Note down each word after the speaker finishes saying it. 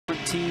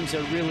teams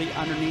are really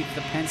underneath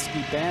the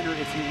Penske banner,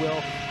 if you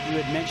will. You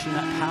had mentioned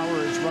that Power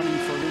is running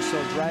for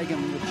Russo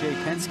Dragon with Jay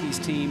Penske's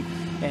team,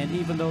 and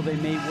even though they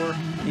may work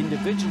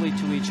individually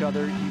to each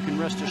other, you can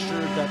rest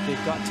assured that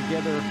they've got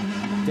together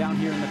down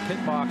here in the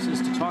pit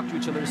boxes to talk to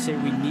each other, to say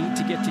we need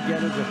to get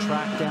together to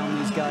track down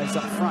these guys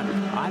up front.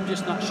 I'm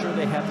just not sure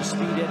they have the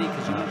speed, Eddie,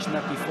 because you mentioned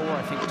that before.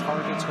 I think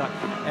Target's got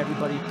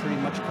everybody pretty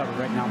much covered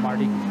right now,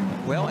 Marty.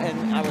 Well,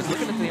 and I was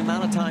looking at the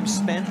amount of time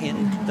spent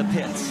in the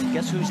pits.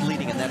 Guess who's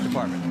leading in that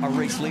department? Our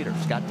race leader,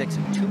 Scott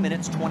Dixon. 2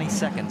 minutes, 20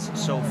 seconds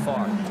so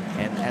far.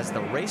 And as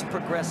the race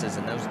progresses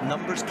and those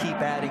numbers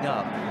keep adding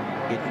up,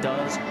 it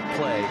does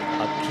play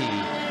a key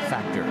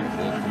factor.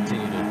 We'll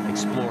continue to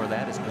explore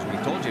that, as we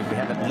told you, we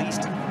have at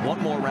least one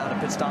more round of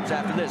pit stops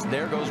after this.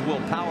 There goes Will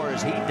Power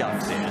as he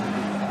ducks in.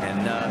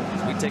 And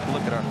as we take a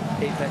look at our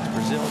Apex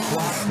Brazil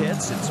clock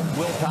pits, it's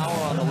Will Power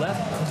on the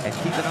left, and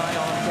keep an eye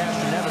on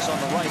Castro Neves on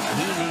the right.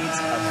 He needs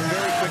a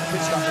very quick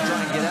pit stop to try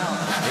and get out.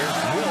 There's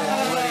Will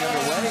already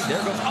underway.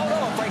 There goes, oh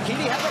no,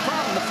 Franchitti has a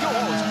problem. The fuel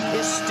hose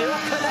is still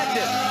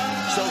connected.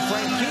 So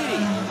Franchitti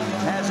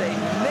has a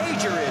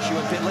major issue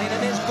in pit lane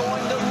and is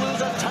going to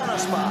lose a ton of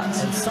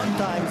spots. And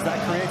sometimes that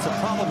creates a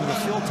problem in the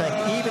fuel tank.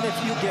 Even if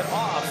you get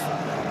off,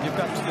 you've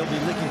got to still be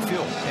leaking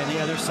fuel. And the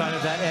other side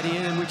of that, Eddie,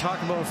 and we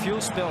talk about a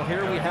fuel spill.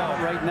 Here we have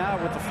it right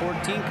now with the 14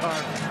 car.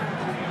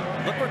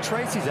 Look where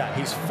Tracy's at.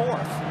 He's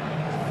fourth.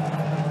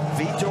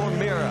 Vitor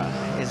Meira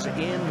is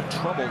in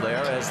trouble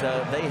there as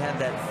they had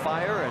that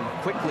fire and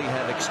quickly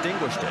have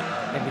extinguished it.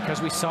 And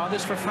because we saw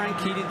this for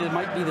Franchitti, there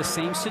might be the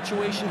same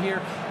situation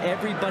here.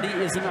 Everybody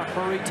is in a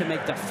hurry to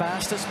make the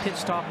fastest pit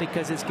stop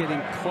because it's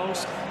getting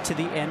close to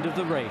the end of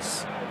the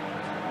race.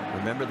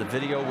 Remember the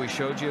video we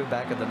showed you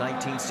back at the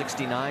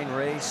 1969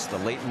 race? The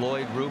late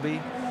Lloyd Ruby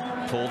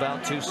pulled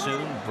out too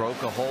soon,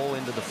 broke a hole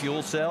into the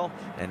fuel cell,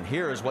 and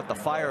here is what the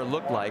fire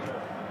looked like.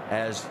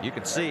 As you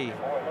can see,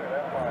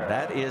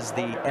 that is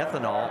the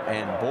ethanol,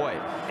 and boy.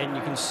 And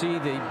you can see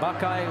the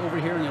Buckeye over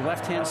here on the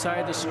left-hand side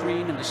of the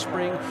screen and the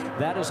spring.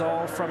 That is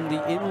all from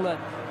the inlet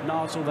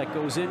nozzle that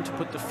goes in to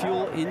put the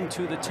fuel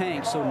into the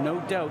tank. So no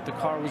doubt the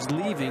car was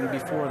leaving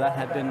before that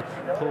had been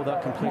pulled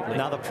out completely.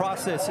 Now the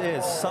process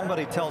is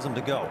somebody tells him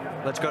to go.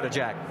 Let's go to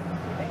Jack.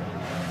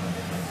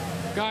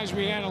 Guys,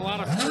 we had a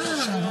lot of fuel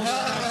spills.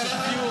 The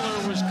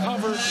fueler was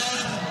covered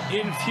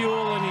in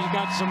fuel, and he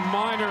got some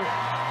minor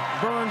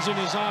burns in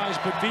his eyes,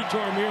 but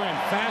Vitor Meira in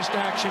fast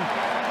action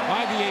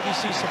by the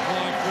ABC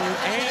supply crew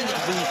and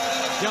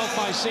the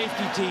Delphi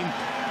safety team.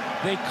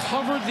 They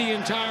covered the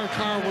entire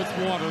car with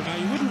water. Now,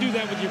 you wouldn't do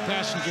that with your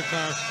passenger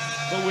car,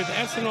 but with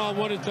ethanol,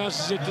 what it does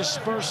is it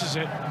disperses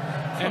it.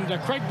 And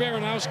Craig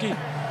Baranowski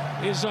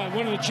is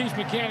one of the chief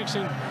mechanics.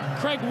 And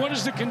Craig, what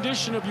is the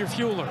condition of your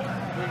fueler?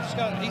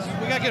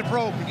 We got to get a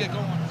probe to get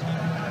going.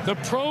 The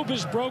probe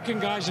is broken,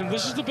 guys, and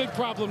this is the big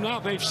problem now.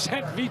 They've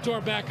sent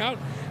Vitor back out.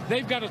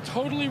 They've got to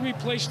totally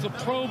replace the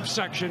probe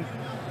section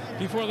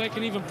before they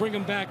can even bring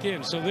him back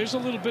in. So there's a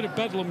little bit of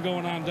bedlam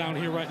going on down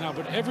here right now,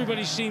 but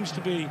everybody seems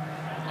to be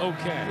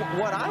okay.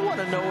 What I want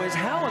to know is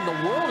how in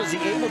the world is he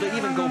able to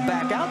even go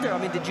back out there? I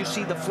mean, did you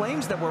see the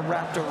flames that were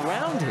wrapped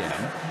around him?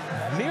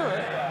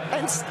 Meira,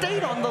 and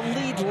stayed on the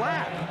lead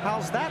lap.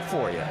 How's that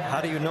for you?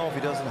 How do you know if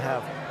he doesn't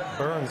have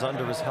burns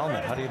under his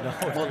helmet? How do you know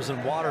if there's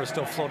water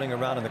still floating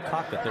around in the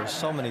cockpit? There's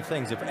so many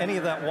things. If any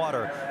of that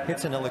water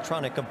hits an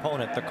electronic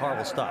component, the car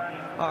will stop.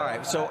 All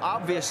right, so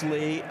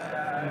obviously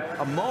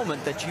a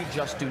moment that you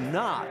just do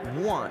not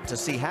want to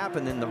see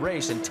happen in the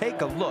race. And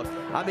take a look.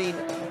 I mean,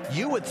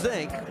 you would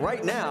think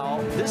right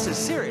now this is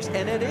serious,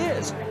 and it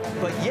is.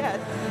 But yet,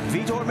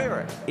 Vitor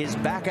Meira is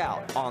back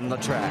out on the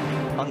track.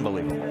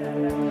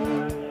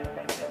 Unbelievable.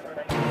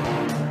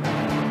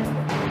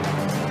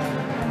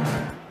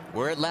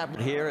 We're at lap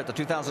here at the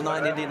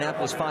 2009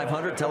 Indianapolis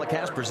 500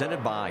 telecast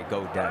presented by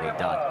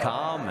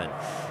GoDaddy.com, and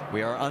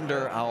we are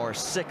under our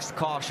 6th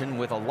caution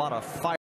with a lot of fire.